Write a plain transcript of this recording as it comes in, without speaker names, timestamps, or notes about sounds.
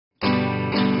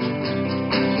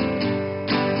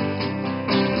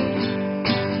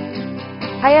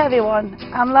Hi everyone,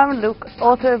 I'm Lauren Luke,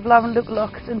 author of Lauren Luke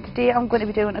Looks, and today I'm going to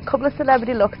be doing a couple of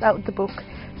celebrity looks out of the book.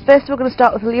 First we're going to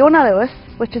start with Leona Lewis,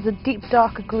 which is a deep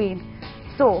dark green.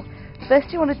 So,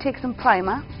 first you want to take some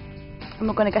primer, and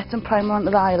we're going to get some primer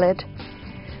onto the eyelid.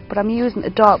 But I'm using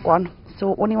a dark one,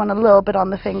 so only want a little bit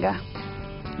on the finger.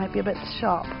 Might be a bit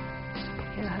sharp.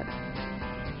 Here, ahead.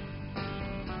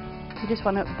 You just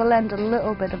want to blend a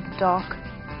little bit of the dark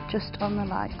just on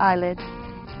the eyelid.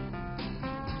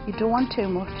 You don't want too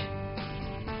much,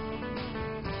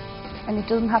 and it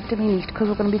doesn't have to be neat because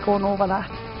we're going to be going over that.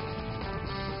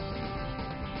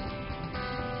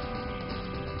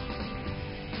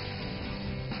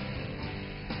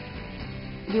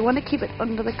 You want to keep it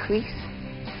under the crease,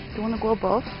 you don't want to go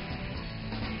above.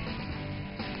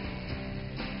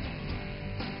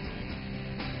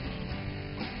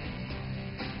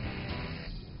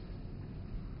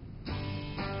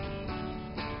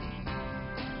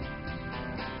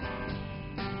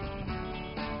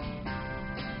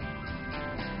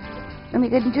 And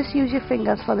you can just use your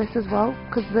fingers for this as well,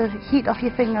 because the heat of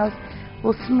your fingers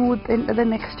will smooth into the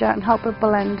mixture and help it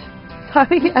blend.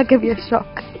 Sorry, I give you a shock.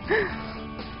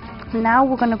 Now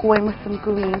we're going to go in with some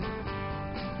green.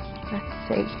 Let's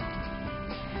see.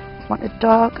 Want a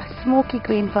dark, smoky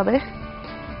green for this.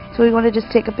 So we want to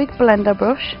just take a big blender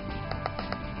brush,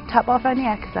 tap off any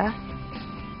excess,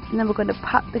 and then we're going to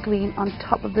pat the green on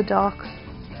top of the darks.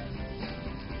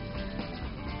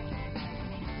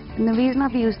 And the reason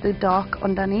I've used the dark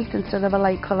underneath instead of a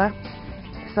light colour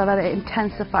is so that it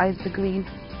intensifies the green.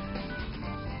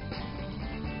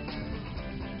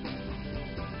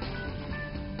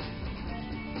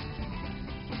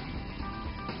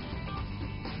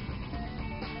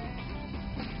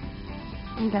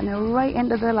 And then right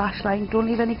into the lash line, don't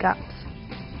leave any gaps.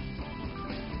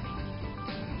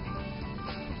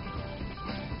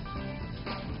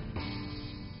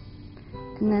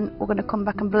 And then we're going to come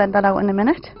back and blend that out in a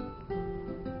minute.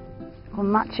 We'll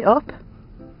match it up.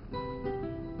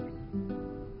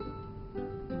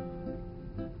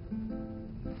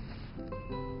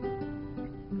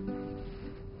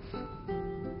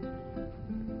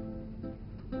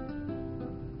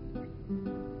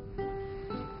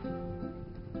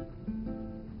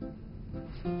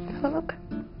 Have a look.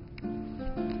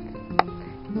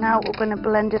 Now we're going to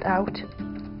blend it out.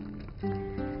 So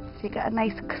you get a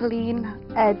nice clean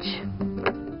edge.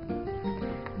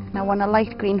 Now I want a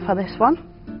light green for this one,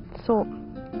 so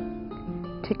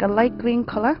take a light green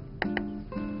colour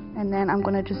and then I'm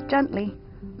going to just gently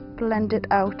blend it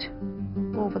out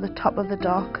over the top of the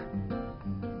dark.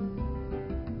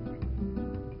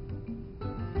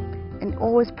 And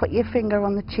always put your finger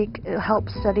on the cheek, it'll help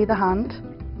steady the hand.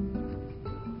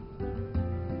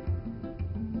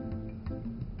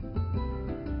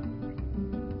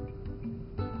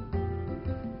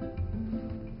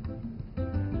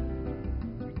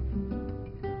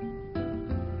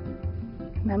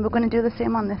 Then we're going to do the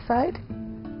same on this side.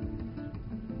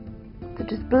 So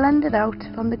just blend it out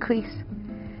from the crease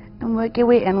and work your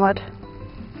way inward.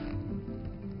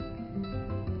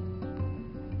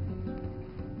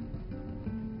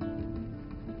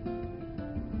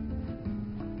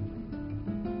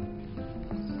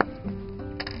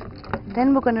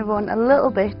 Then we're going to run a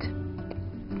little bit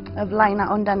of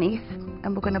liner underneath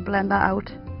and we're going to blend that out.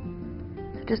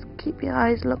 So just keep your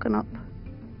eyes looking up.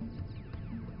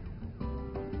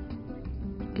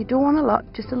 You don't want a lot,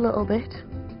 just a little bit.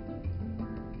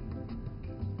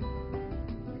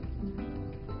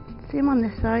 Same on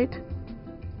this side.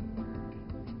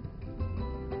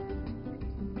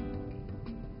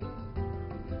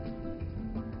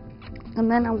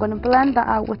 And then I'm going to blend that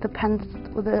out with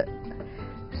a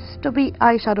stubby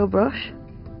eyeshadow brush.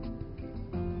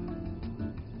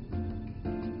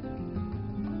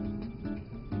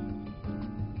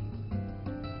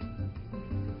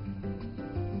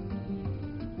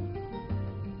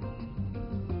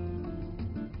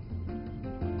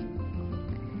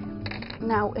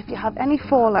 Now if you have any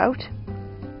fallout,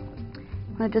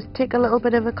 I'm going to just take a little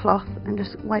bit of a cloth and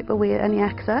just wipe away any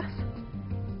excess,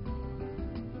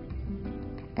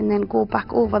 and then go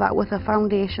back over that with a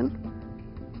foundation.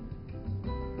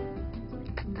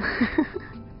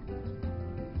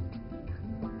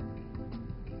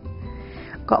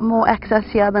 Got more excess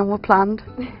here than we planned.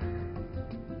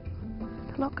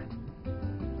 Look.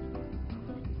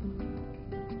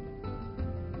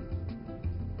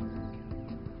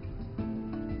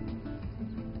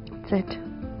 That's it.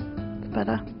 It's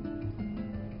better.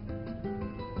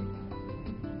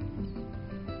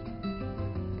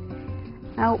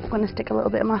 Now we're going to stick a little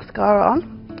bit of mascara on.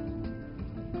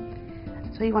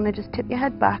 So you want to just tip your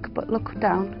head back but look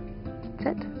down.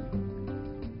 That's it.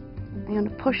 and you're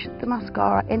going to push the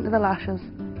mascara into the lashes.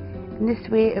 And this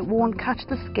way it won't catch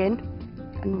the skin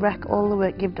and wreck all the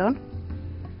work you've done.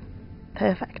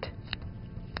 Perfect.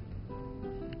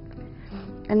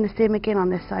 And the same again on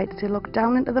this side. So look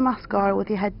down into the mascara with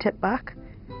your head tipped back,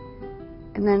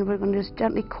 and then we're going to just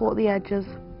gently coat the edges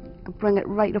and bring it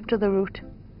right up to the root.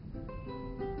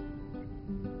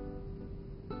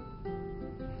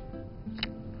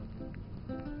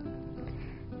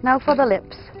 Now for the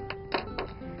lips.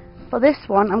 For this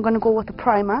one I'm going to go with a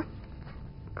primer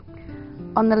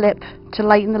on the lip to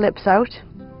lighten the lips out,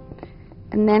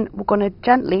 and then we're going to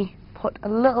gently put a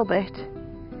little bit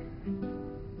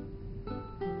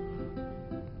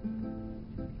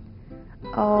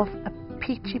of a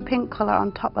peachy pink colour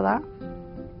on top of that.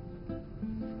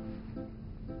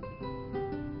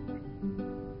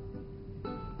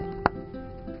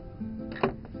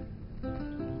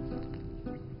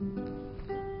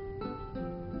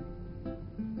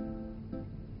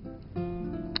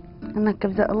 And that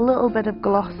gives it a little bit of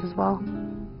gloss as well.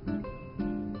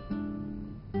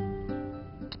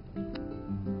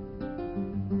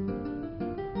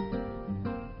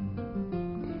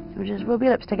 So just rub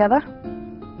your lips together.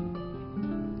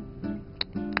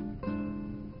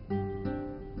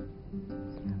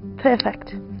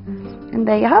 Perfect. And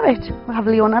there you have it. We have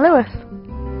Leona Lewis.